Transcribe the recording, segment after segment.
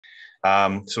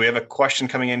So we have a question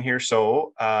coming in here.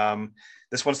 So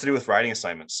this one's to do with riding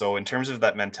assignments. So in terms of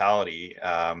that mentality,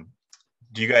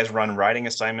 do you guys run riding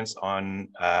assignments on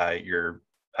your,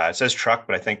 it says truck,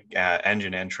 but I think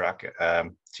engine and truck,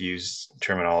 to use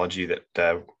terminology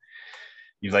that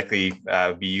you'd likely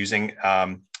be using.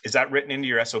 Is that written into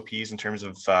your SOPs in terms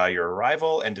of your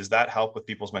arrival? And does that help with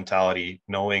people's mentality,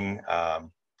 knowing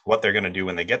what they're going to do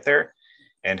when they get there?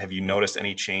 And have you noticed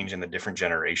any change in the different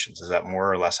generations? Is that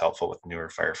more or less helpful with newer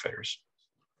firefighters?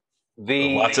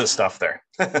 Lots of stuff there.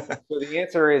 So the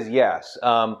answer is yes.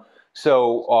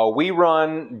 We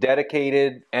run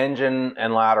dedicated engine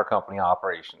and ladder company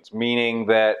operations, meaning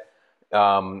that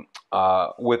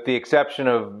with the exception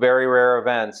of very rare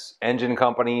events, engine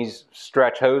companies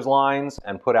stretch hose lines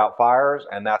and put out fires,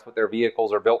 and that's what their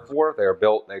vehicles are built for.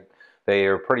 They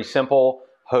are pretty simple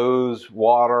hose,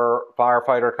 water,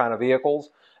 firefighter kind of vehicles.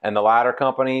 And the ladder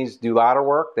companies do ladder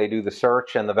work. They do the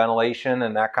search and the ventilation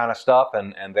and that kind of stuff.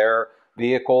 And their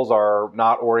vehicles are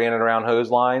not oriented around hose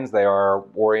lines. They are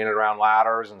oriented around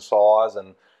ladders and saws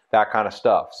and that kind of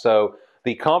stuff. So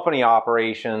the company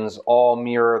operations all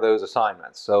mirror those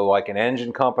assignments. So like an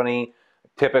engine company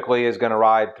typically is going to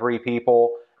ride 3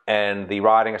 people, and the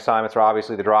riding assignments are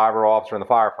obviously the driver, officer, and the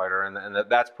firefighter. And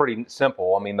that's pretty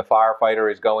simple. I mean, the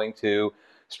firefighter is going to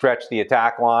stretch the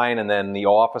attack line, and then the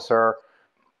officer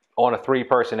on a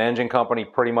 3-person engine company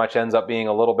pretty much ends up being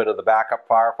a little bit of the backup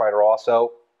firefighter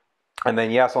also. And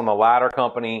then yes, on the ladder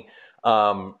company,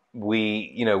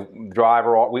 we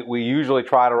usually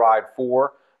try to ride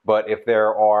 4, but if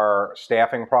there are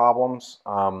staffing problems,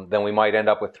 then we might end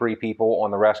up with 3 people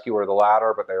on the rescue or the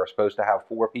ladder, but they are supposed to have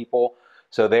 4 people.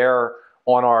 So they're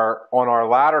on our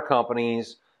ladder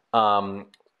companies,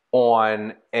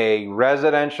 on a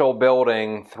residential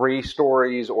building 3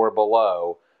 stories or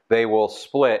below, they will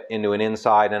split into an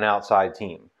inside and outside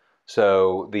team.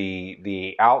 So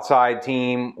the outside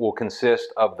team will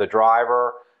consist of the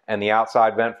driver and the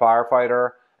outside vent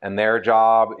firefighter, and their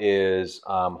job is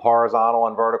horizontal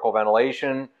and vertical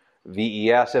ventilation,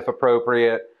 VES if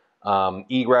appropriate,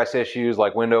 egress issues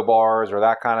like window bars or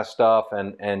that kind of stuff,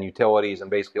 and utilities, and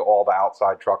basically all the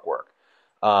outside truck work.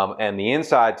 And the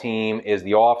inside team is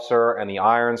the officer and the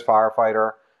irons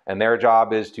firefighter, and their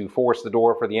job is to force the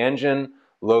door for the engine,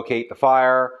 locate the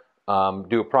fire,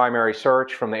 do a primary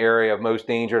search from the area of most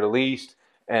danger to least,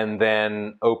 and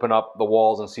then open up the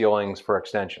walls and ceilings for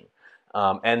extension.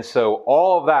 And so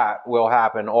all of that will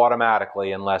happen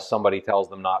automatically unless somebody tells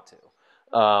them not to.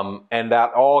 And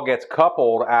that all gets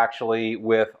coupled actually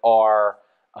with our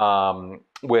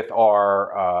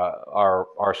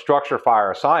structure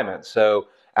fire assignments. So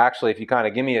actually, if you kind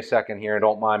of give me a second here and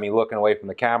don't mind me looking away from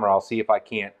the camera, I'll see if I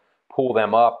can't pull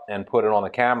them up and put it on the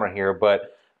camera here.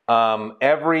 But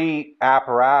every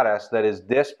apparatus that is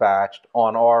dispatched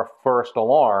on our first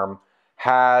alarm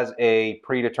has a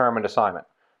predetermined assignment,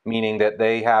 meaning that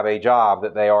they have a job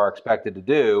that they are expected to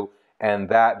do, and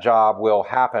that job will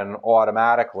happen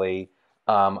automatically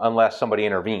unless somebody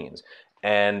intervenes.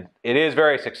 And it is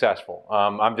very successful.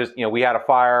 We had a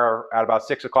fire at about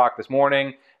 6 o'clock this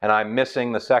morning, and I'm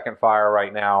missing the second fire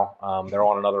right now. They're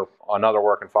on another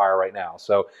working fire right now.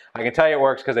 So I can tell you it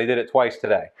works because they did it twice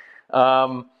today.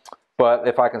 But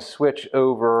if I can switch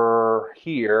over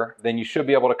here, then you should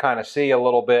be able to kind of see a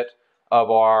little bit of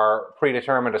our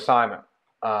predetermined assignment.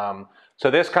 So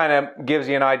this kind of gives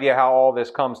you an idea how all this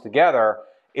comes together,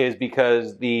 is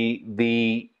because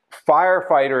the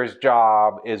firefighter's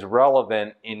job is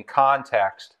relevant in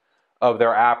context of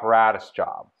their apparatus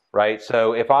job, right?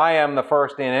 So if I am the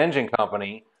first in engine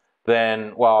company,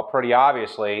 then, well, pretty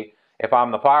obviously, if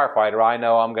I'm the firefighter, I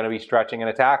know I'm going to be stretching an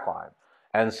attack line.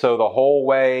 And so the whole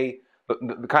way,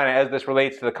 kind of as this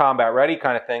relates to the combat ready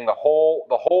kind of thing, the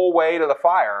whole way to the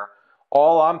fire,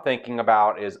 all I'm thinking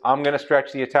about is I'm going to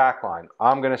stretch the attack line.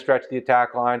 I'm going to stretch the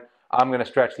attack line. I'm going to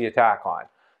stretch the attack line.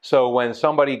 So when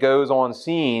somebody goes on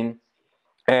scene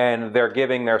and they're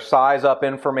giving their size up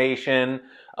information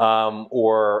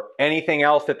or anything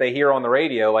else that they hear on the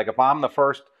radio, like if I'm the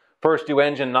first due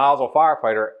engine nozzle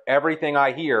firefighter, everything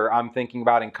I hear I'm thinking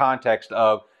about in context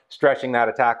of stretching that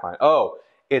attack line. Oh,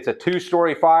 it's a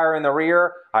 2-story fire in the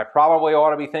rear. I probably ought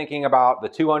to be thinking about the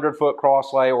 200-foot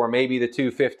cross lay or maybe the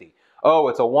 250. Oh,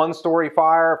 it's a 1-story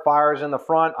fire. Fire's in the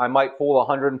front. I might pull a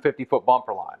 150-foot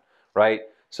bumper line, right?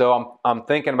 So I'm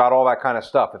thinking about all that kind of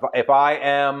stuff. If I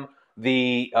am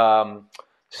the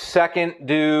second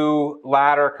due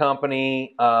ladder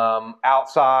company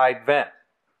outside vent,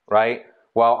 right?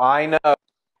 Well, I know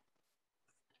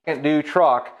second due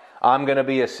truck, I'm going to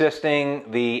be assisting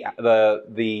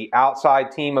the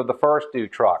outside team of the first due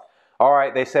truck. All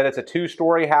right, they said it's a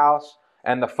 2-story house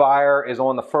and the fire is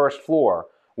on the first floor.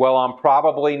 Well, I'm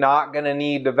probably not going to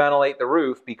need to ventilate the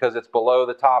roof because it's below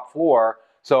the top floor.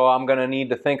 So I'm going to need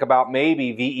to think about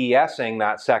maybe VESing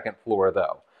that second floor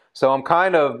though. So I'm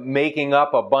kind of making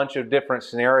up a bunch of different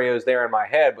scenarios there in my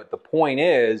head. But the point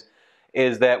is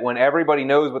that when everybody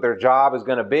knows what their job is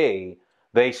going to be,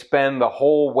 they spend the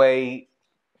whole way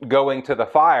going to the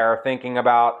fire thinking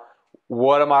about,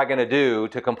 what am I going to do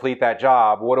to complete that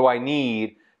job? What do I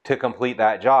need to complete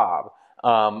that job?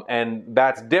 And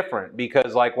that's different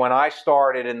because like when I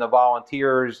started in the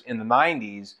volunteers in the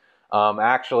 90s,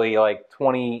 actually like I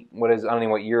don't know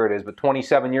what year it is, but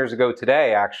 27 years ago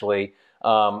today, actually,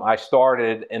 I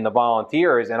started in the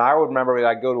volunteers, and I would remember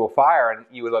I'd go to a fire and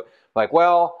you would look like,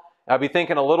 well, I'd be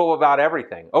thinking a little about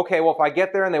everything. Okay, well, if I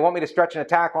get there and they want me to stretch an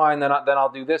attack line, then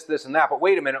I'll do this, this, and that. But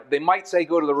wait a minute, they might say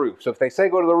go to the roof. So if they say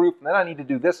go to the roof, then I need to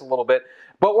do this a little bit.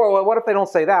 But well, what if they don't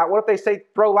say that? What if they say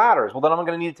throw ladders? Well, then I'm going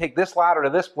to need to take this ladder to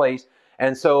this place.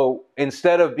 And so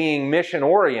instead of being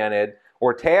mission-oriented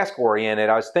or task-oriented,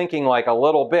 I was thinking like a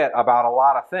little bit about a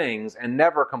lot of things and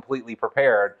never completely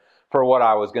prepared for what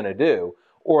I was going to do.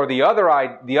 Or the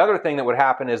other thing that would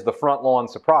happen is the front lawn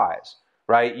surprise.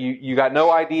 Right? You got no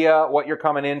idea what you're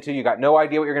coming into. You got no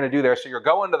idea what you're going to do there. So you're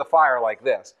going to the fire like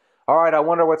this. All right, I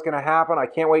wonder what's going to happen. I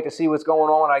can't wait to see what's going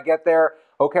on when I get there.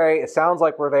 Okay, it sounds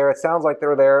like we're there. It sounds like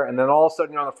they're there. And then all of a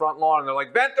sudden you're on the front lawn and they're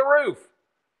like, vent the roof.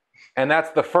 And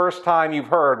that's the first time you've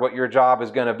heard what your job is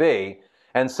going to be.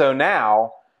 And so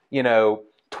now,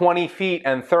 20 feet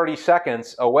and 30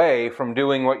 seconds away from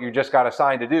doing what you just got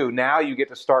assigned to do, now you get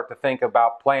to start to think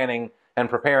about planning and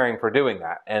preparing for doing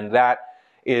that. And that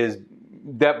is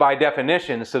by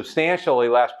definition substantially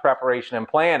less preparation and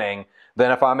planning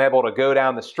than if I'm able to go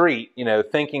down the street,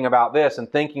 thinking about this and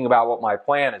thinking about what my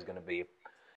plan is going to be.